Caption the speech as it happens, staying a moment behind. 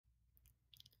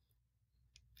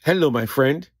Hello, my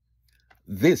friend.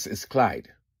 This is Clyde.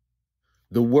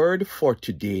 The word for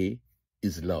today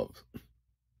is love.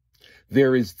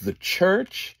 There is the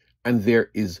church and there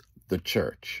is the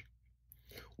church.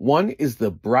 One is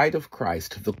the bride of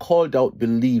Christ, the called out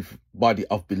body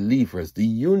of believers, the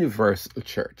universal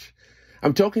church.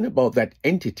 I'm talking about that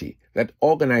entity, that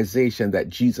organization that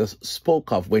Jesus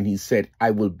spoke of when he said, I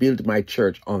will build my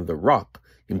church on the rock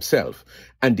himself,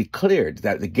 and declared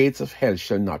that the gates of hell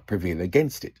shall not prevail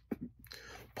against it.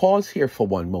 Pause here for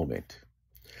one moment.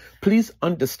 Please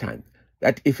understand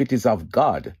that if it is of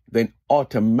God, then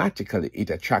automatically it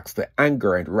attracts the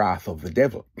anger and wrath of the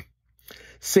devil.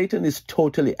 Satan is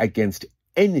totally against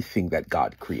anything that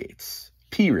God creates,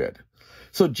 period.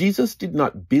 So Jesus did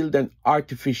not build an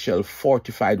artificial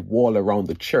fortified wall around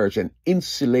the church and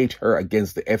insulate her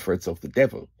against the efforts of the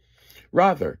devil.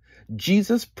 Rather,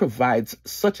 Jesus provides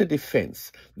such a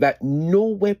defense that no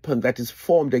weapon that is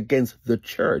formed against the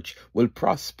church will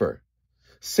prosper.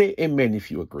 Say amen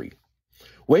if you agree.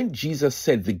 When Jesus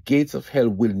said the gates of hell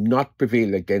will not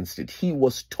prevail against it, he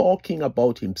was talking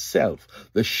about himself,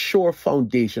 the sure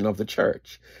foundation of the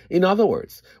church. In other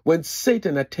words, when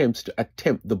Satan attempts to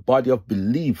tempt the body of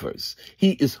believers,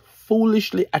 he is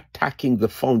foolishly attacking the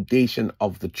foundation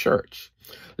of the church.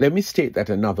 Let me state that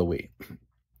another way.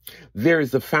 There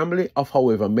is a family of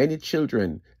however many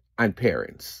children and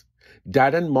parents.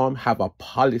 Dad and mom have a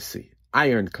policy,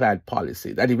 ironclad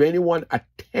policy, that if anyone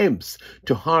attempts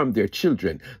to harm their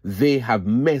children, they have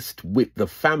messed with the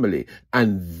family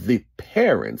and the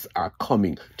parents are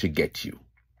coming to get you.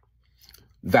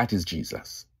 That is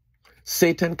Jesus.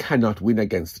 Satan cannot win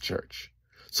against the church.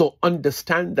 So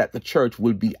understand that the church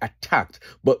will be attacked,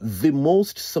 but the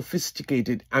most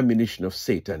sophisticated ammunition of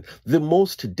Satan, the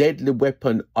most deadly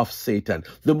weapon of Satan,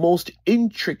 the most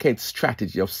intricate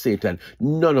strategy of Satan,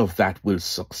 none of that will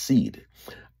succeed.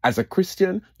 As a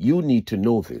Christian, you need to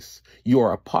know this. You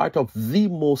are a part of the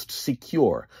most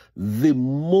secure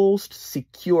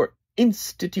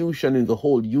institution in the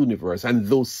whole universe. And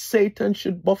though Satan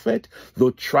should buffet,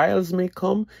 though trials may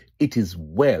come, it is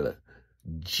well.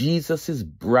 Jesus'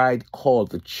 bride called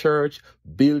the church,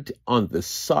 built on the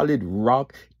solid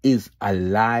rock, is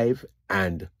alive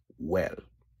and well.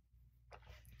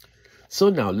 So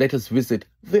now let us visit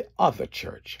the other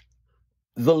church,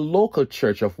 the local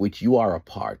church of which you are a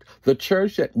part, the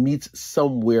church that meets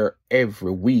somewhere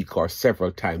every week or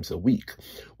several times a week.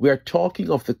 We are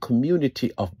talking of the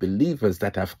community of believers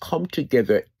that have come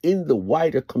together in the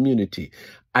wider community,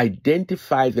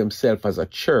 identify themselves as a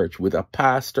church with a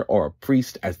pastor or a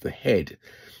priest as the head.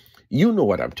 You know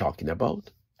what I'm talking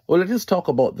about. Well, let us talk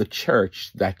about the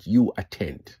church that you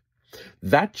attend.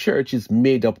 That church is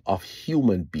made up of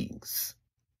human beings.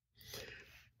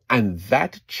 And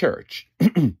that church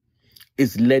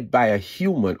is led by a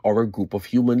human or a group of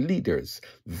human leaders.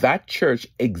 That church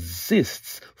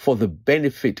exists for the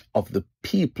benefit of the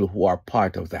people who are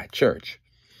part of that church.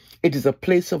 It is a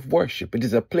place of worship. It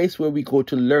is a place where we go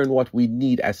to learn what we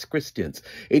need as Christians.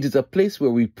 It is a place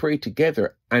where we pray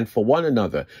together and for one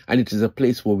another. And it is a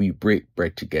place where we break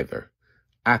bread together.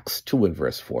 Acts 2 and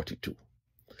verse 42.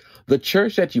 The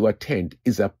church that you attend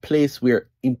is a place where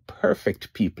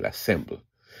imperfect people assemble.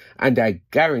 And I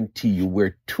guarantee you,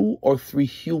 where 2 or 3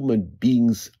 human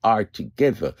beings are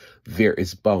together, there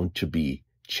is bound to be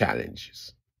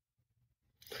challenges.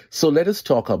 So let us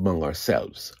talk among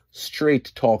ourselves.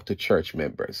 Straight talk to church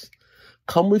members.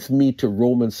 Come with me to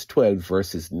Romans 12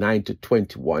 verses 9 to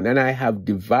 21, and I have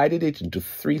divided it into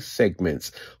 3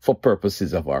 segments for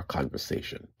purposes of our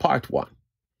conversation. Part 1.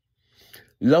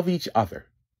 Love each other.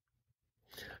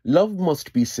 Love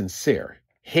must be sincere.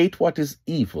 Hate what is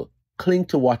evil. Cling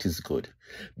to what is good.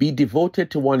 Be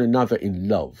devoted to one another in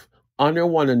love. Honor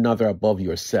one another above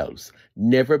yourselves.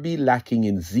 Never be lacking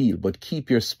in zeal, but keep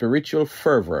your spiritual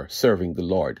fervor serving the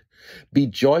Lord. Be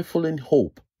joyful in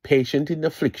hope, patient in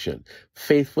affliction,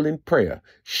 faithful in prayer.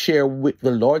 Share with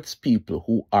the Lord's people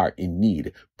who are in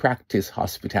need. Practice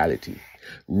hospitality.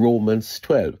 Romans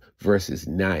 12, verses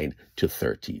 9 to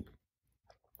 13.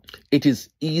 It is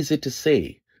easy to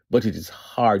say, but it is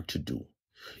hard to do.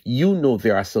 You know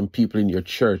there are some people in your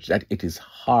church that it is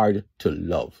hard to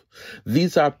love.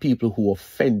 These are people who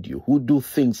offend you, who do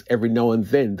things every now and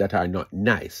then that are not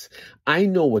nice. I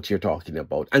know what you're talking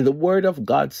about. And the word of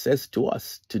God says to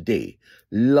us today,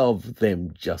 love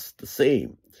them just the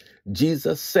same.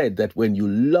 Jesus said that when you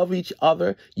love each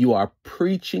other, you are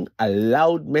preaching a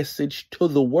loud message to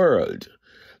the world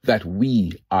that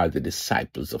we are the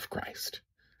disciples of Christ.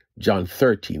 John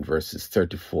 13, verses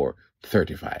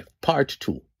 34-35. Part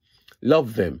 2.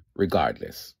 Love them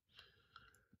regardless.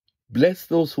 Bless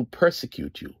those who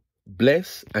persecute you.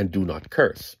 Bless and do not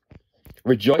curse.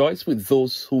 Rejoice with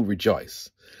those who rejoice.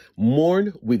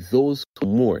 Mourn with those who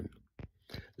mourn.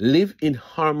 Live in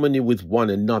harmony with one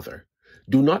another.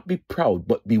 Do not be proud,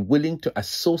 but be willing to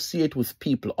associate with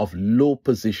people of low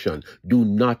position. Do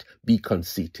not be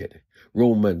conceited.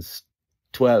 Romans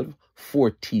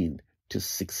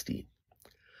 12:14-16.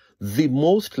 The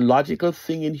most logical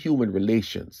thing in human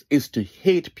relations is to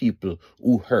hate people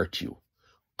who hurt you.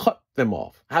 Cut them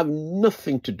off. Have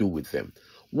nothing to do with them.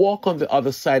 Walk on the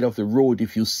other side of the road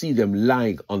if you see them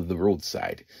lying on the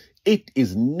roadside. It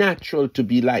is natural to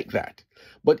be like that,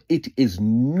 but it is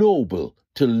noble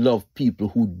to love people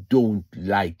who don't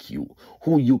like you,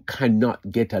 who you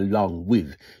cannot get along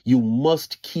with. You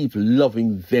must keep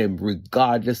loving them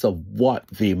regardless of what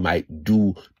they might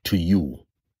do to you.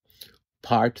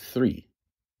 Part 3.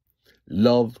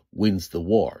 Love wins the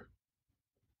war.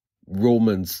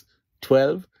 Romans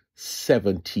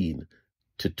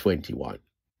 12:17-21.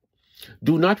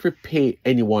 Do not repay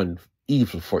anyone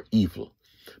evil for evil.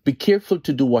 Be careful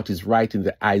to do what is right in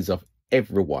the eyes of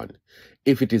everyone.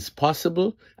 If it is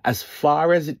possible, as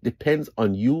far as it depends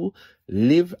on you,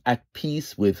 live at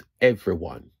peace with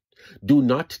everyone. Do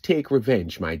not take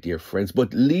revenge, my dear friends,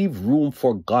 but leave room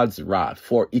for God's wrath,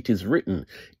 for it is written,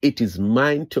 "It is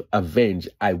mine to avenge,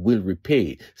 I will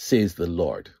repay, says the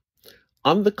Lord."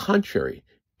 On the contrary,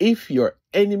 if your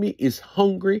enemy is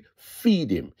hungry,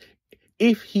 feed him.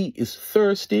 If he is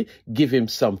thirsty, give him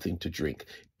something to drink.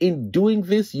 In doing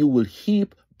this, you will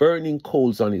heap burning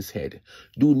coals on his head.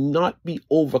 Do not be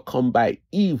overcome by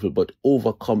evil, but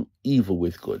overcome evil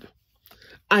with good.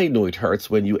 I know it hurts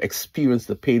when you experience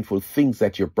the painful things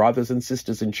that your brothers and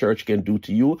sisters in church can do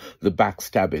to you, the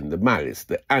backstabbing, the malice,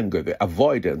 the anger, the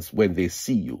avoidance when they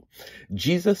see you.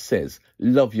 Jesus says,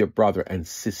 love your brother and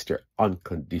sister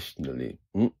unconditionally.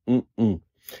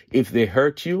 If they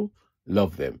hurt you,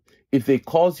 love them. If they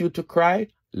cause you to cry,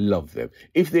 love them.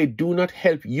 If they do not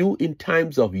help you in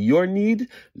times of your need,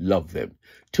 love them.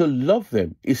 To love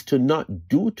them is to not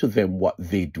do to them what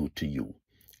they do to you.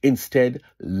 Instead,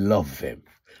 love them.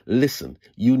 Listen,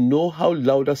 you know how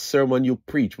loud a sermon you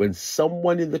preach when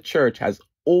someone in the church has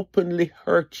openly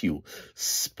hurt you,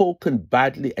 spoken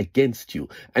badly against you,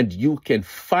 and you can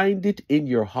find it in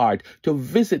your heart to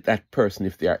visit that person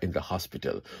if they are in the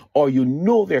hospital, or you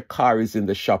know their car is in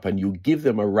the shop and you give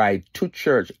them a ride to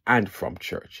church and from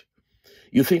church.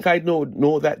 You think I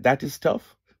know that is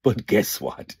tough? But guess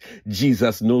what?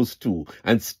 Jesus knows too,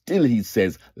 and still he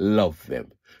says, love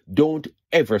them. Don't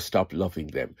ever stop loving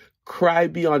them. Cry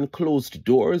beyond closed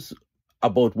doors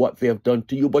about what they have done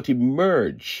to you, but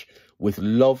emerge with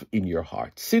love in your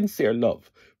heart, sincere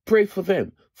love. Pray for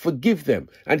them, forgive them,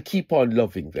 and keep on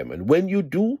loving them. And when you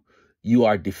do, you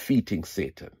are defeating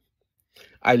Satan.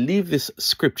 I leave this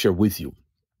scripture with you.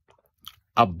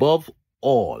 Above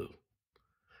all,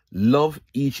 love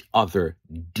each other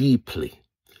deeply,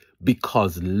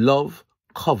 because love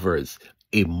covers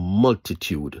a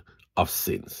multitude of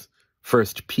sins. 1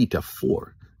 Peter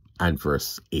 4 and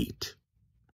verse 8.